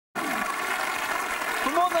For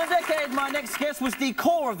more than a decade, my next guest was the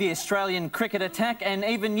core of the Australian cricket attack, and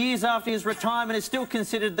even years after his retirement is still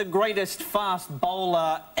considered the greatest fast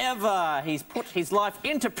bowler ever. He's put his life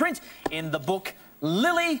into print in the book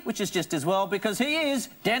Lillee, which is just as well because he is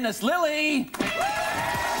Dennis Lillee.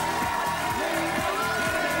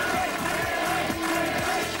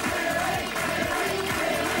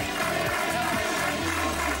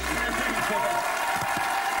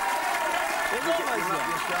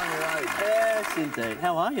 Yes, indeed.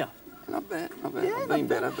 How are you? Not bad, not bad. Yeah, I've been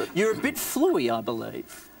better, but... You're a bit fluey, I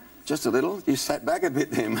believe. Just a little. You sat back a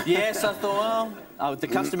bit then. Yes, I thought, well, the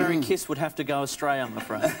customary kiss would have to go astray, I'm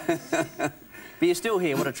afraid. But you're still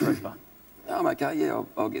here. What a trooper. I'm OK, yeah,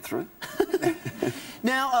 I'll get through.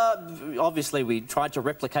 Now, obviously, we tried to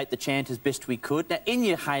replicate the chant as best we could. Now, in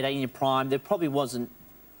your heyday, in your prime, there probably wasn't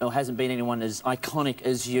or hasn't been anyone as iconic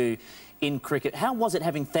as you in cricket. How was it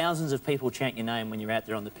having thousands of people chant your name when you're out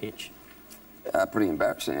there on the pitch? Pretty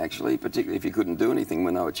embarrassing, actually, particularly if you couldn't do anything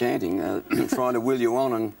when they were chanting, trying to will you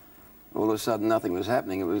on and all of a sudden nothing was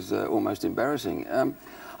happening. It was almost embarrassing.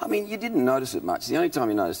 I mean, you didn't notice it much. The only time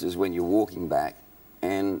you noticed is when you're walking back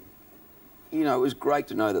and, you know, it was great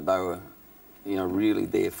to know that they were, you know, really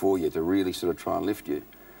there for you, to really sort of try and lift you.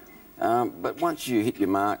 But once you hit your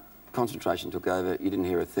mark, concentration took over, you didn't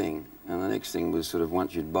hear a thing. And the next thing was sort of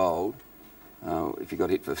once you'd bowled, if you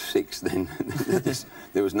got hit for 6, then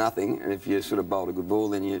there was nothing. And if you sort of bowled a good ball,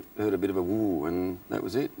 then you heard a bit of a woo, and that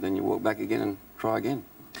was it. Then you walk back again and try again.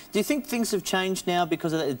 Do you think things have changed now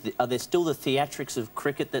because of that? Are there still the theatrics of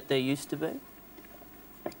cricket that there used to be?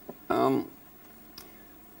 I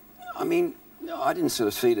mean, I didn't sort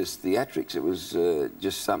of see it as theatrics. It was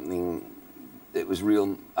just something that was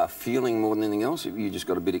real, a feeling more than anything else. You just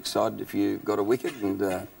got a bit excited if you got a wicket,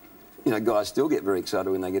 and you know, guys still get very excited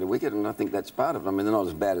when they get a wicket, and I think that's part of it. I mean, they're not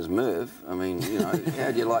as bad as Merv. I mean, you know, how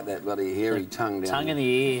do you like that bloody hairy tongue down Tongue in the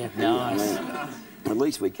ear, nice. I mean, at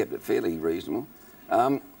least we kept it fairly reasonable.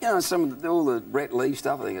 You know, all the Brett Lee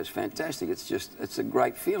stuff, I think it's fantastic. It's a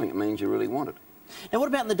great feeling. It means you really want it. Now, what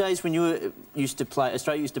about in the days when you used to play,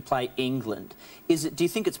 Australia used to play England? Do you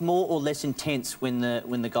think it's more or less intense when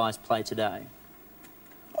the guys play today?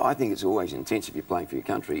 I think it's always intense if you're playing for your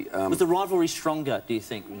country. Was the rivalry stronger, do you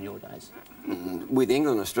think, in your days? With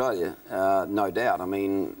England and Australia, no doubt. I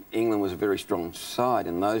mean, England was a very strong side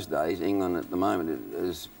in those days. England at the moment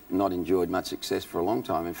has not enjoyed much success for a long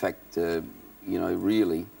time. In fact, you know,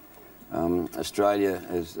 really, Australia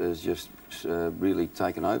has just really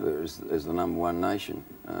taken over as the #1 nation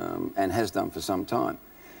and has done for some time.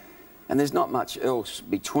 And there's not much else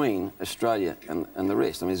between Australia and the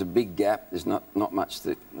rest. I mean, there's a big gap. There's not much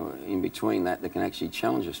that in between that can actually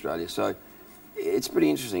challenge Australia. So it's pretty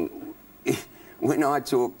interesting. When I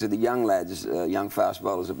talk to the young lads, young fast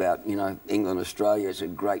bowlers about, you know, England, Australia, it's a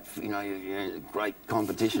great, you know, great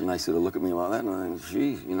competition. They sort of look at me like that, and I think,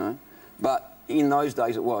 geez, you know. But in those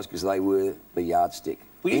days it was, because they were the yardstick.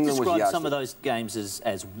 Well, you described some of those games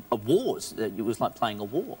as wars. It was like playing a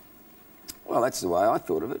war. Well, that's the way I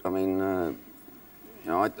thought of it. I mean, you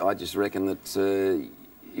know, I just reckon that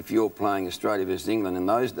if you're playing Australia versus England in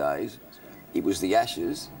those days, it was the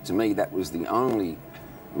Ashes. To me, that was the only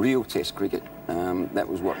real Test cricket. That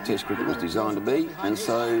was what Test cricket was designed to be, and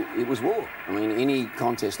so it was war. I mean, any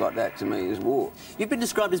contest like that, to me, is war. You've been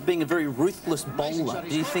described as being a very ruthless bowler.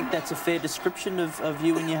 Do you think that's a fair description of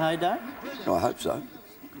you in your heyday? Oh, I hope so.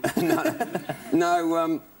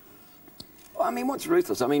 No, I mean, what's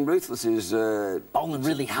ruthless? I mean, ruthless is... bowling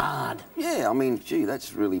really hard. Yeah, I mean, gee,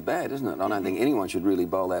 that's really bad, isn't it? I don't think anyone should really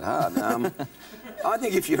bowl that hard. I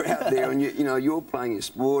think if you're out there and, you know, you're playing your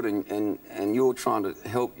sport and you're trying to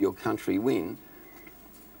help your country win,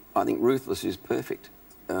 I think ruthless is perfect.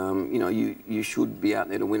 You know, you should be out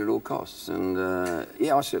there to win at all costs. And,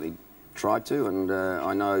 yeah, I certainly tried to, and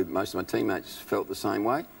I know most of my teammates felt the same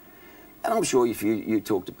way. And I'm sure if you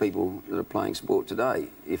talk to people that are playing sport today,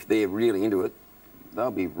 if they're really into it,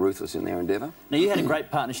 they'll be ruthless in their endeavour. Now, you had a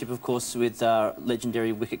great partnership, of course, with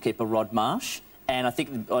legendary wicketkeeper Rod Marsh. And I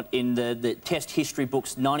think in the Test history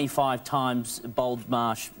books, 95 times bowled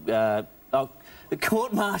Marsh...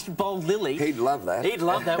 Caught Marsh bowled Lillee. He'd love that. He'd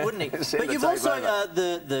love that, wouldn't he? But you've also...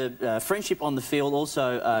 the friendship on the field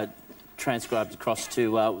also transcribed across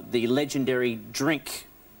to the legendary drink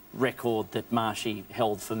record that Marshy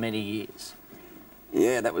held for many years.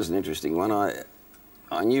 Yeah, that was an interesting one.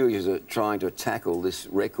 I knew he was trying to tackle this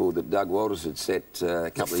record that Doug Walters had set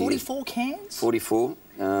a couple of years. 44 cans? 44,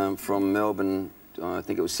 from Melbourne, I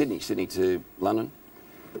think it was Sydney to London.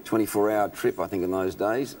 24-hour trip, I think, in those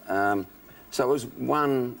days. So it was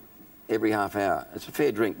one every half hour. It's a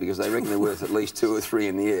fair drink because they reckon they're worth at least 2 or 3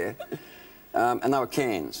 in the air. And they were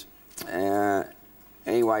cans.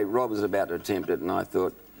 Anyway, Rob was about to attempt it, and I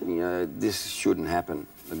thought, you know, this shouldn't happen.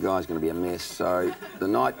 The guy's going to be a mess. So the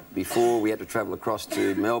night before, we had to travel across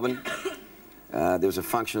to Melbourne. There was a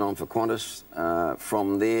function on for Qantas.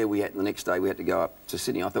 From there, the next day, we had to go up to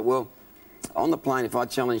Sydney. I thought, well, on the plane, if I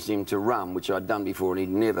challenged him to rum, which I'd done before, and he'd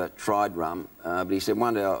never tried rum, but he said,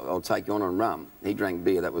 one day I'll take you on rum. He drank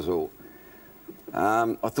beer, that was all.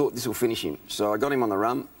 I thought this will finish him. So I got him on the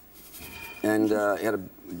rum, and he had a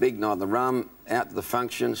big night on the rum, out to the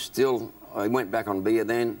function, still, I went back on beer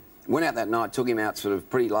then. Went out that night, took him out sort of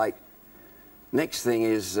pretty late. Next thing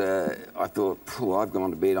is, I thought, I've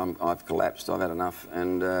gone to bed, I've collapsed, I've had enough.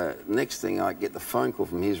 And next thing, I get the phone call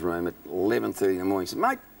from his room at 11:30 in the morning. He said,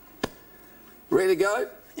 mate, ready to go?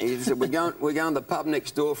 He said, we're going to the pub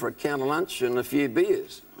next door for a counter lunch and a few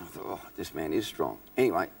beers. I thought, oh, this man is strong.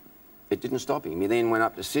 Anyway, it didn't stop him. He then went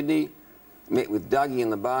up to Sydney, met with Dougie in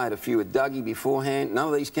the bar, had a few with Dougie beforehand. None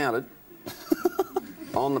of these counted.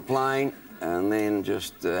 On the plane, and then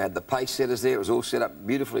just had the pace setters there. It was all set up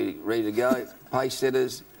beautifully, ready to go. Pace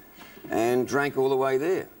setters, and drank all the way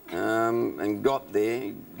there. And got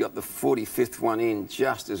there, got the 45th one in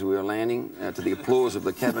just as we were landing, to the applause of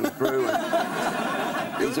the cabin crew.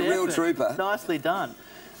 And it was a real trooper. Nicely done.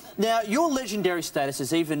 Now, your legendary status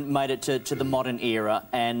has even made it to the modern era,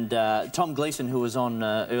 and Tom Gleeson, who was on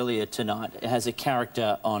earlier tonight, has a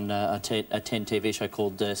character on a 10 TV show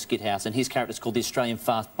called Skid House, and his character is called the Australian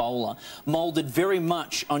Fast Bowler, moulded very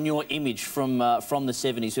much on your image from the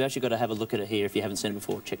 70s. You've actually got to have a look at it here if you haven't seen it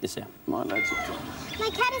before. Check this out. My lads. My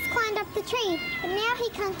cat has climbed up the tree, but now he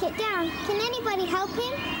can't get down. Can anybody help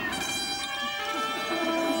him?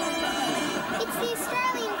 It's the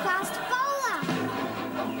Australian Fast Bowler.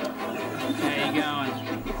 How you going?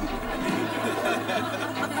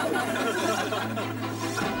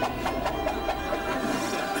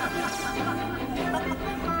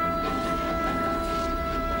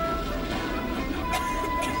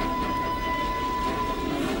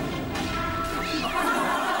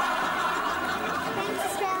 Thanks,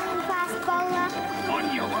 Australian Fast Bowler. On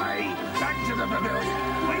your way back to the pavilion.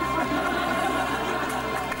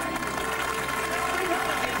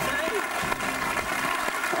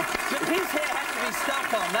 His hair has to be stuck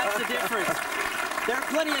on, that's the difference. There are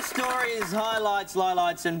plenty of stories, highlights,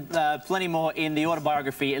 lowlights, and plenty more in the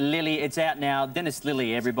autobiography, Lillee. It's out now. Dennis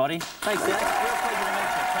Lillee, everybody. Thanks, Dennis. Real pleasure.